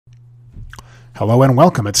Hello and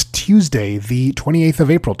welcome. It's Tuesday, the 28th of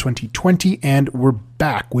April, 2020, and we're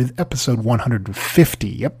back with episode 150.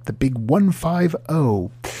 Yep, the big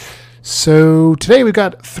 150. So today we've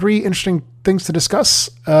got three interesting things to discuss.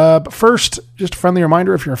 But first, just a friendly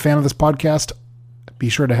reminder, if you're a fan of this podcast, be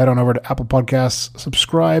sure to head on over to Apple Podcasts,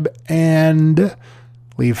 subscribe, and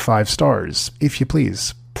leave 5 stars, if you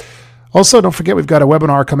please. Also, don't forget we've got a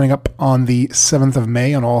webinar coming up on the 7th of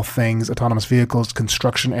May on all things autonomous vehicles,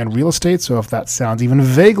 construction, and real estate. So if that sounds even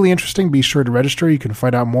vaguely interesting, be sure to register. You can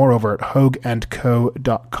find out more over at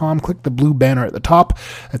hoagandco.com. Click the blue banner at the top.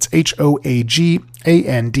 That's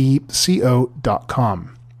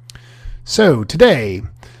HOAGANDCO.com. So today,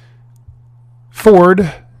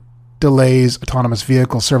 Ford delays autonomous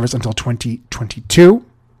vehicle service until 2022.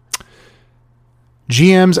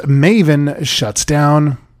 GM's Maven shuts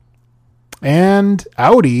down. And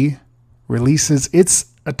Audi releases its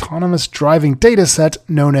autonomous driving dataset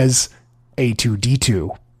known as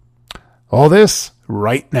A2D2. All this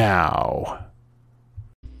right now.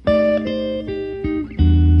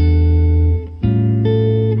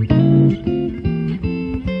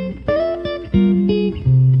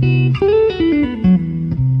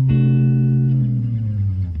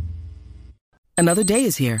 Another day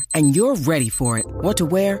is here, and you're ready for it. What to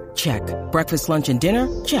wear? Check. Breakfast, lunch, and dinner?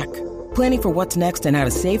 Check. Planning for what's next and how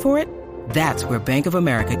to save for it? That's where Bank of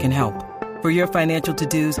America can help. For your financial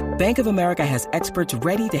to-dos, Bank of America has experts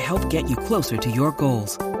ready to help get you closer to your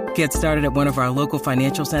goals. Get started at one of our local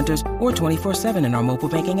financial centers or 24/7 in our mobile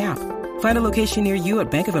banking app. Find a location near you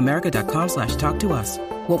at bankofamerica.com/talktous.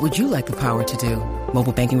 What would you like the power to do?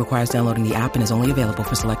 Mobile banking requires downloading the app and is only available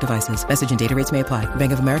for select devices. Message and data rates may apply.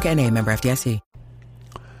 Bank of America N.A., member FDIC.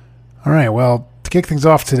 All right, well, to kick things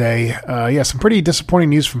off today, some pretty disappointing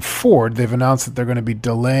news from Ford. They've announced that they're going to be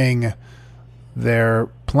delaying their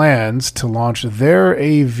plans to launch their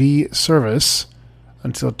AV service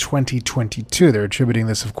until 2022. They're attributing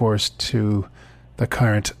this, of course, to the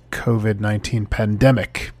current COVID-19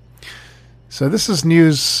 pandemic. So this is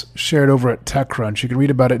news shared over at TechCrunch. You can read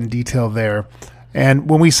about it in detail there. And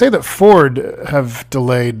when we say that Ford have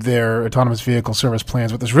delayed their autonomous vehicle service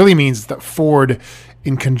plans, what this really means is that Ford,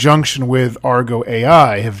 in conjunction with Argo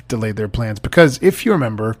AI, have delayed their plans. Because if you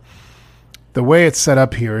remember, the way it's set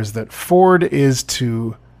up here is that Ford is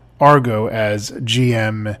to Argo as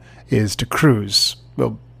GM is to Cruise.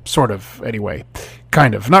 Well, sort of, anyway.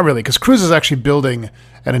 Kind of. Not really, because Cruise is actually building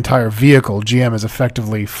an entire vehicle. GM is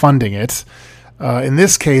effectively funding it. In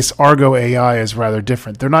this case, Argo AI is rather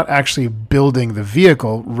different. They're not actually building the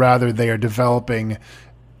vehicle. Rather, they are developing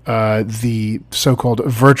the so-called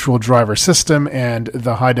virtual driver system and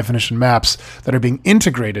the high-definition maps that are being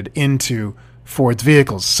integrated into Ford's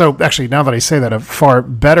vehicles. So actually, now that I say that, a far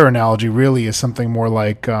better analogy really is something more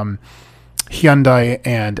like Hyundai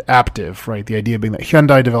and Aptiv, right? The idea being that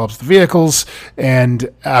Hyundai develops the vehicles and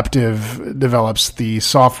Aptiv develops the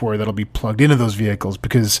software that'll be plugged into those vehicles,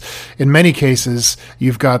 because in many cases,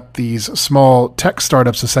 you've got these small tech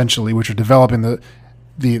startups essentially which are developing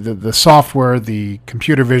the software, the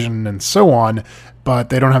computer vision, and so on, but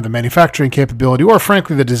they don't have the manufacturing capability or,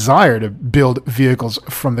 frankly, the desire to build vehicles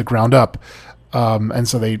from the ground up. And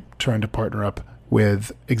so they turn to partner up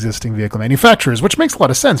with existing vehicle manufacturers, which makes a lot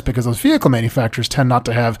of sense because those vehicle manufacturers tend not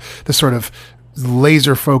to have the sort of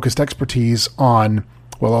laser-focused expertise on,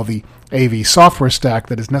 well, all the AV software stack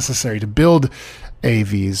that is necessary to build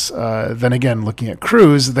AVs. Then again, looking at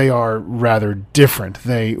Cruise, they are rather different.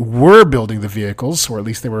 They were building the vehicles, or at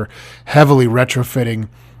least they were heavily retrofitting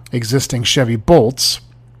existing Chevy Bolts.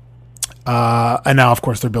 And now, of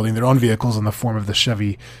course, they're building their own vehicles in the form of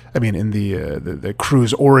the the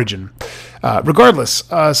Cruise Origin. Regardless,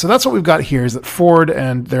 so that's what we've got here, is that Ford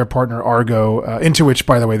and their partner Argo, into which,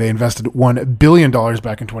 by the way, they invested $1 billion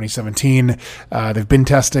back in 2017. They've been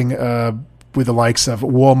testing with the likes of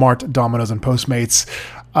Walmart, Domino's, and Postmates.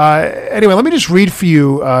 Anyway, let me just read for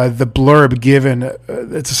you the blurb given.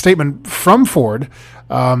 It's a statement from Ford,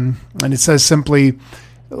 and it says simply,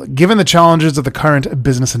 given the challenges of the current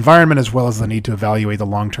business environment, as well as the need to evaluate the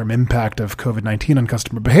long-term impact of COVID-19 on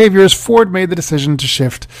customer behaviors, Ford made the decision to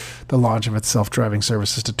shift the launch of its self-driving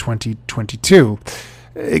services to 2022.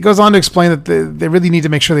 It goes on to explain that they really need to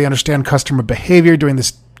make sure they understand customer behavior during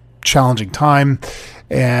this challenging time,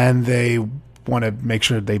 and they want to make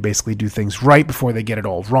sure they basically do things right before they get it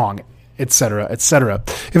all wrong, etc., etc.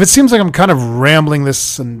 If it seems like I'm kind of rambling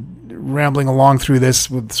along through this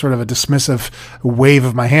with sort of a dismissive wave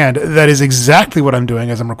of my hand, that is exactly what I'm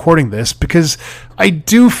doing as I'm recording this, because I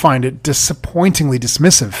do find it disappointingly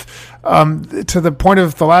dismissive, to the point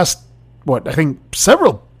of the last, I think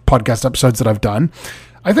several podcast episodes that I've done.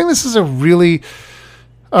 I think this is a really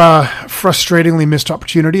Frustratingly missed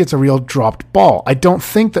opportunity. It's a real dropped ball. I don't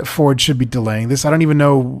think that Ford should be delaying this. I don't even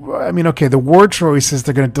know. I mean, okay, the word choice says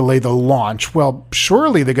they're going to delay the launch. Well,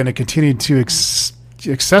 surely they're going to continue to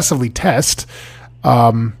excessively test.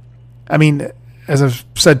 I mean, as I've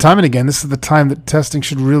said time and again, this is the time that testing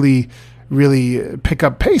should really pick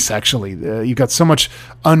up pace, actually. You've got so much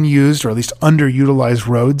unused or at least underutilized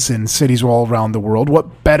roads in cities all around the world.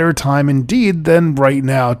 What better time indeed than right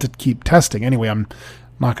now to keep testing? Anyway, I'm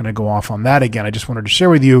not going to go off on that again. I just wanted to share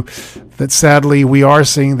with you that sadly we are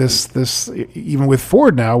seeing this even with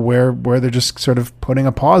Ford now where they're just sort of putting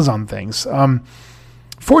a pause on things.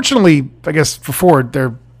 Fortunately, I guess for Ford,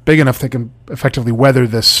 they're big enough they can effectively weather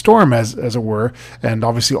this storm, as it were, and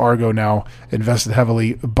obviously Argo now invested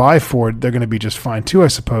heavily by Ford. They're going to be just fine too, I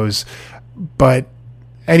suppose. But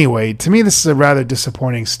anyway, to me, this is a rather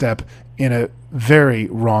disappointing step in a very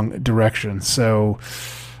wrong direction. So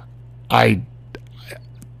I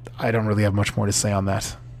don't really have much more to say on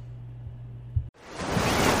that.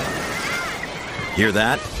 Hear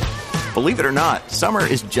that? Believe it or not, summer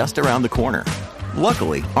is just around the corner.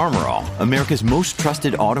 Luckily, Armor All, America's most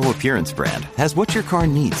trusted auto appearance brand, has what your car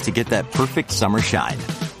needs to get that perfect summer shine.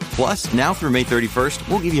 Plus, now through May 31st,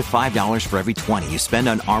 we'll give you $5 for every $20 you spend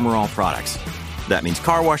on Armor All products. That means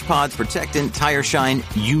car wash pods, protectant, tire shine,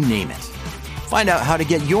 you name it. Find out how to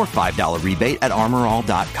get your $5 rebate at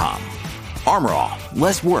armorall.com. Armor All,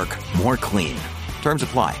 less work, more clean. Terms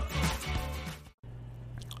apply.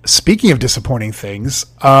 Speaking of disappointing things,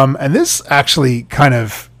 and this actually kind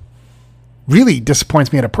of really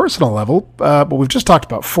disappoints me at a personal level, but we've just talked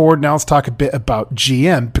about Ford. Now let's talk a bit about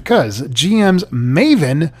GM, because GM's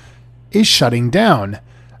Maven is shutting down.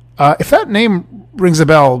 If that name rings a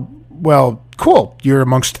bell, well, cool. You're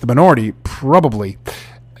amongst the minority, probably.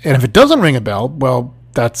 And if it doesn't ring a bell, well,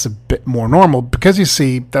 that's a bit more normal, because you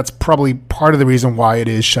see, that's probably part of the reason why it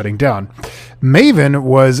is shutting down. Maven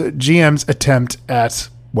was GM's attempt at,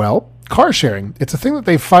 well, car sharing. It's a thing that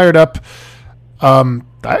they fired up. I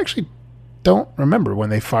actually don't remember when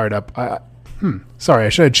they fired up. Sorry, I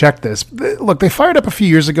should have checked this. Look, they fired up a few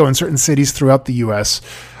years ago in certain cities throughout the U.S.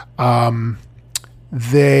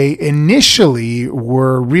 They initially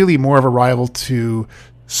were really more of a rival to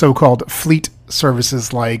so-called fleet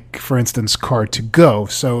services like, for instance, Car2Go.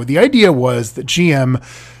 So the idea was that GM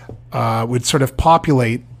would sort of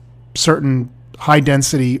populate certain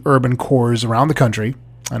high-density urban cores around the country.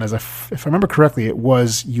 And if I remember correctly, it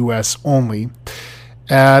was U.S. only.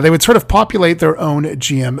 They would sort of populate their own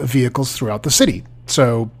GM vehicles throughout the city.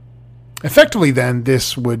 So effectively then,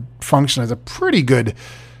 this would function as a pretty good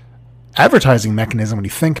advertising mechanism when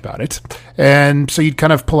you think about it. And so you'd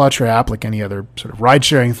kind of pull out your app like any other sort of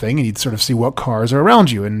ride-sharing thing, and you'd sort of see what cars are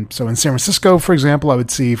around you. And so in San Francisco, for example, I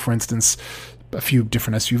would see, for instance, a few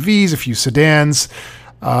different SUVs, a few sedans.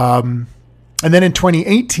 And then in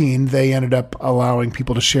 2018, they ended up allowing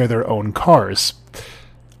people to share their own cars.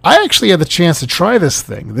 I actually had the chance to try this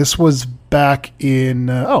thing. This was back in,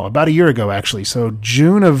 about a year ago, actually. So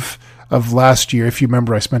June of last year, if you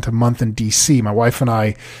remember, I spent a month in D.C. My wife and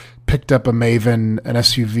I picked up a Maven, an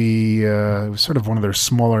SUV, it was sort of one of their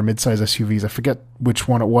smaller mid-size SUVs. I forget which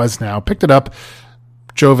one it was now. Picked it up,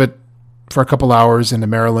 drove it for a couple hours into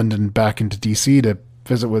Maryland and back into D.C. to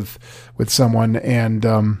visit with someone. And,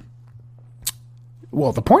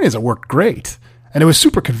 well, the point is it worked great. And it was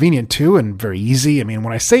super convenient, too, and very easy. I mean,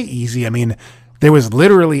 when I say easy, I mean there was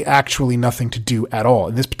literally actually nothing to do at all.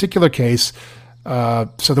 In this particular case,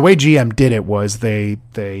 so the way GM did it was they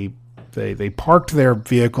parked their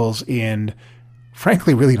vehicles in,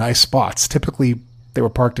 frankly, really nice spots. Typically, they were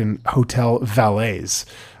parked in hotel valets,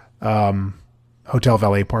 hotel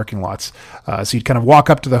valet parking lots. So you'd kind of walk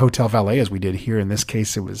up to the hotel valet, as we did here. In this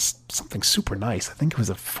case, it was something super nice. I think it was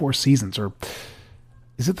a Four Seasons, or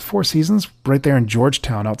is it the Four Seasons? Right there in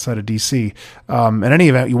Georgetown outside of D.C. In any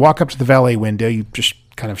event, you walk up to the valet window, you just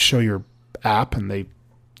kind of show your app, and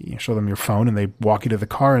you show them your phone, and they walk you to the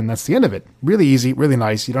car, and that's the end of it. Really easy, really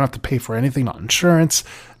nice. You don't have to pay for anything, not insurance.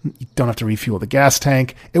 You don't have to refuel the gas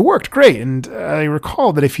tank. It worked great, and I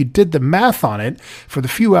recall that if you did the math on it, for the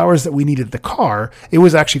few hours that we needed the car, it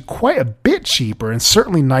was actually quite a bit cheaper and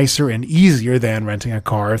certainly nicer and easier than renting a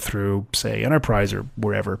car through, say, Enterprise or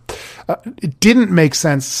wherever. It didn't make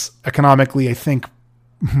sense economically, I think,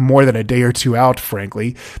 more than a day or two out,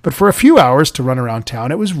 frankly, but for a few hours to run around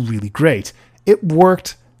town, it was really great. It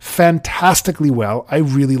worked fantastically well. I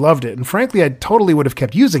really loved it. And frankly, I totally would have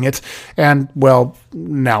kept using it. And, well,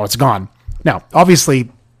 now it's gone. Now, obviously,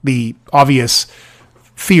 the obvious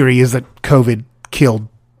theory is that COVID killed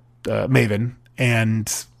Maven.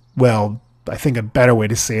 And, well, I think a better way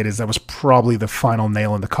to say it is that was probably the final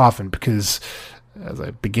nail in the coffin, because as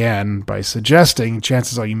I began by suggesting,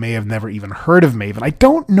 chances are you may have never even heard of Maven. I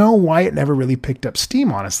don't know why it never really picked up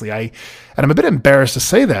steam, honestly. And I'm a bit embarrassed to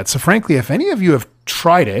say that. So frankly, if any of you have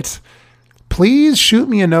tried it, please shoot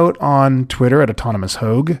me a note on Twitter at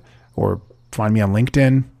AutonomousHogue, or find me on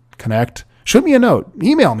LinkedIn, connect. Shoot me a note,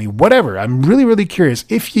 email me, whatever. I'm really, really curious.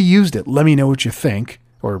 If you used it, let me know what you think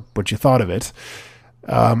or what you thought of it.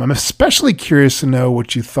 I'm especially curious to know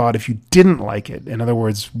what you thought if you didn't like it. In other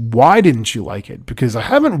words, why didn't you like it? Because I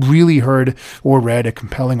haven't really heard or read a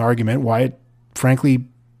compelling argument why it, frankly,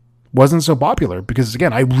 wasn't so popular. Because,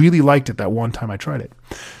 again, I really liked it that one time I tried it.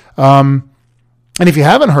 And if you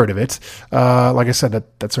haven't heard of it, like I said,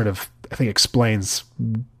 that sort of, I think, explains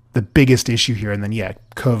the biggest issue here. And then, yeah,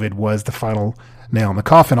 COVID was the final nail in the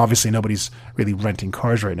coffin. Obviously, nobody's really renting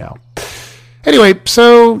cars right now. Anyway,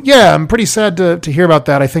 so yeah, I'm pretty sad to hear about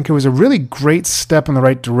that. I think it was a really great step in the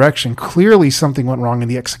right direction. Clearly something went wrong in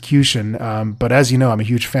the execution, but as you know, I'm a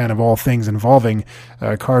huge fan of all things involving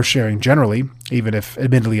car sharing generally, even if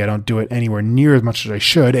admittedly I don't do it anywhere near as much as I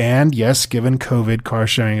should. And yes, given COVID, car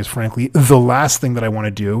sharing is frankly the last thing that I want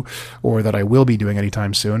to do or that I will be doing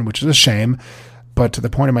anytime soon, which is a shame. But to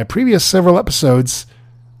the point of my previous several episodes,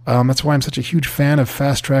 that's why I'm such a huge fan of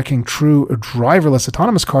fast-tracking true driverless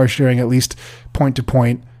autonomous car sharing, at least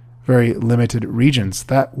point-to-point, very limited regions.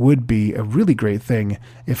 That would be a really great thing,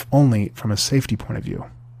 if only from a safety point of view.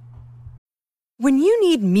 When you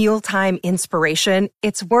need mealtime inspiration,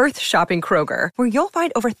 it's worth shopping Kroger, where you'll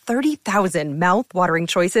find over 30,000 mouth-watering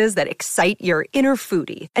choices that excite your inner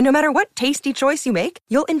foodie. And no matter what tasty choice you make,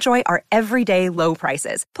 you'll enjoy our everyday low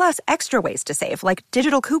prices, plus extra ways to save, like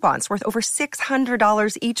digital coupons worth over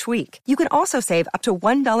 $600 each week. You can also save up to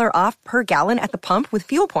 $1 off per gallon at the pump with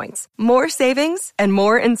fuel points. More savings and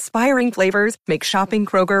more inspiring flavors make shopping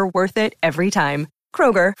Kroger worth it every time.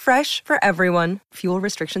 Kroger, fresh for everyone. Fuel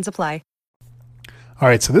restrictions apply. All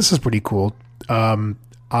right, so this is pretty cool. This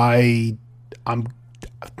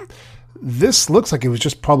looks like it was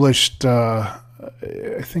just published, I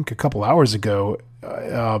think, a couple hours ago,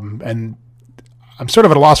 and I'm sort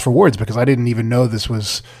of at a loss for words because I didn't even know this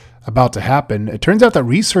was about to happen. It turns out that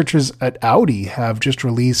researchers at Audi have just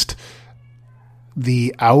released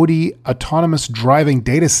the Audi Autonomous Driving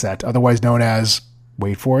Dataset, otherwise known as,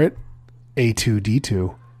 wait for it,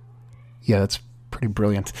 A2D2. Yeah, that's pretty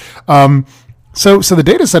brilliant. So the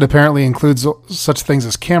data set apparently includes such things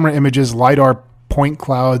as camera images, LiDAR point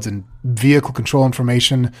clouds, and vehicle control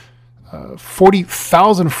information,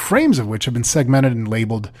 40,000 frames of which have been segmented and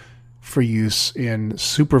labeled for use in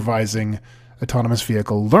supervising autonomous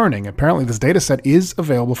vehicle learning. Apparently, this data set is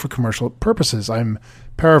available for commercial purposes. I'm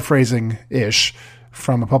paraphrasing-ish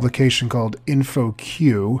from a publication called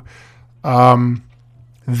InfoQ.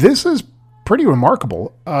 This is pretty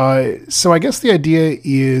remarkable. So I guess the idea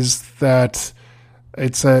is that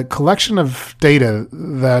it's a collection of data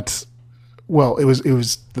that, well, it was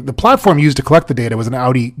the platform used to collect the data was an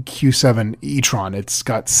Audi Q7 e-tron. It's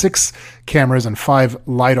got 6 cameras and 5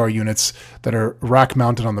 LiDAR units that are rack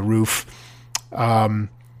mounted on the roof.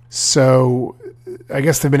 So I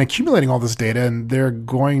guess they've been accumulating all this data and they're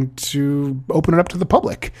going to open it up to the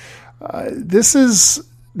public. This is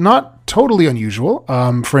not totally unusual.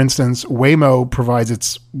 For instance, Waymo provides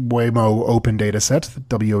its Waymo Open Dataset,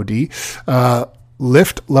 WOD.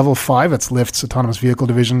 Lyft Level 5, that's Lyft's autonomous vehicle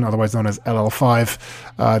division, otherwise known as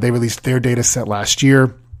LL5. They released their data set last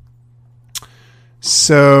year.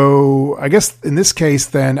 So I guess in this case,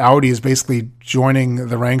 then Audi is basically joining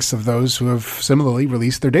the ranks of those who have similarly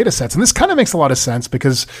released their data sets. And this kind of makes a lot of sense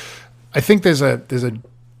because I think there's a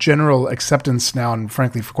general acceptance now, and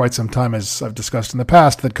frankly for quite some time, as I've discussed in the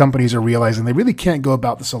past, that companies are realizing they really can't go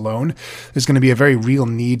about this alone. There's going to be a very real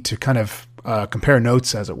need to kind of compare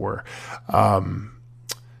notes, as it were.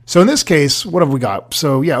 So in this case, what have we got?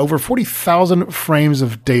 So yeah, over 40,000 frames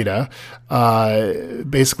of data,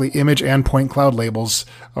 basically image and point cloud labels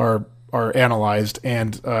are analyzed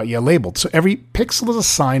and labeled. So every pixel is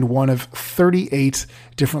assigned one of 38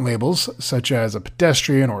 different labels, such as a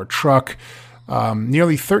pedestrian or a truck.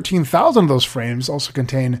 Nearly 13,000 of those frames also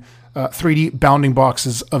contain 3D bounding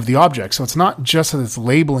boxes of the object. So it's not just that it's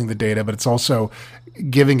labeling the data, but it's also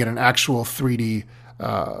giving it an actual 3D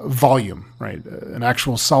volume, right? An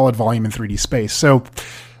actual solid volume in 3D space. So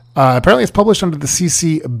apparently it's published under the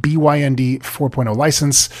CC BY-ND 4.0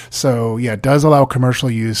 license. So yeah, it does allow commercial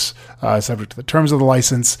use, subject to the terms of the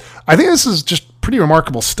license. I think this is just pretty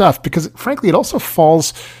remarkable stuff because frankly, it also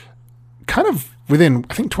falls kind of within,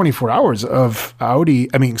 I think, 24 hours of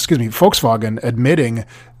Volkswagen admitting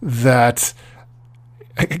that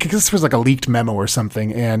I guess this was like a leaked memo or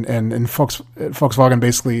something, and Volkswagen,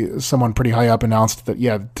 basically someone pretty high up announced that,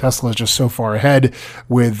 yeah, Tesla is just so far ahead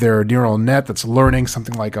with their neural net that's learning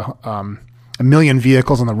something like a million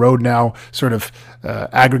vehicles on the road now, sort of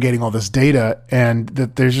aggregating all this data, and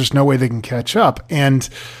that there's just no way they can catch up. And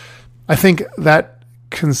I think that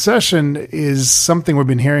concession is something we've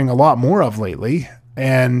been hearing a lot more of lately,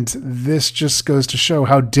 and this just goes to show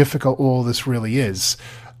how difficult all this really is.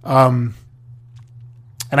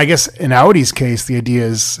 And I guess in Audi's case, the idea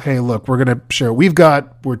is, hey, look, we're going to share what we've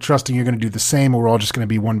got. We're trusting you're going to do the same, or we're all just going to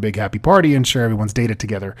be one big happy party and share everyone's data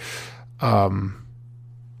together.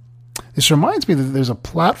 This reminds me that there's a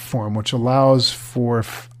platform which allows for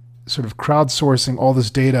sort of crowdsourcing all this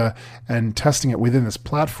data and testing it within this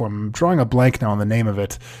platform. I'm drawing a blank now on the name of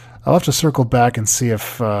it. I'll have to circle back and see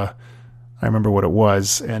if I remember what it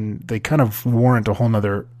was. And they kind of warrant a whole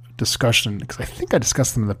nother discussion, because I think I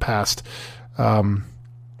discussed them in the past.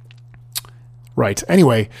 Right.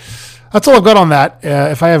 Anyway, that's all I've got on that.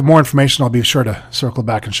 If I have more information, I'll be sure to circle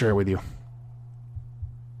back and share it with you.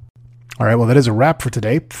 All right. Well, that is a wrap for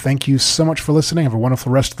today. Thank you so much for listening. Have a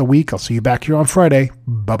wonderful rest of the week. I'll see you back here on Friday.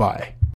 Bye-bye.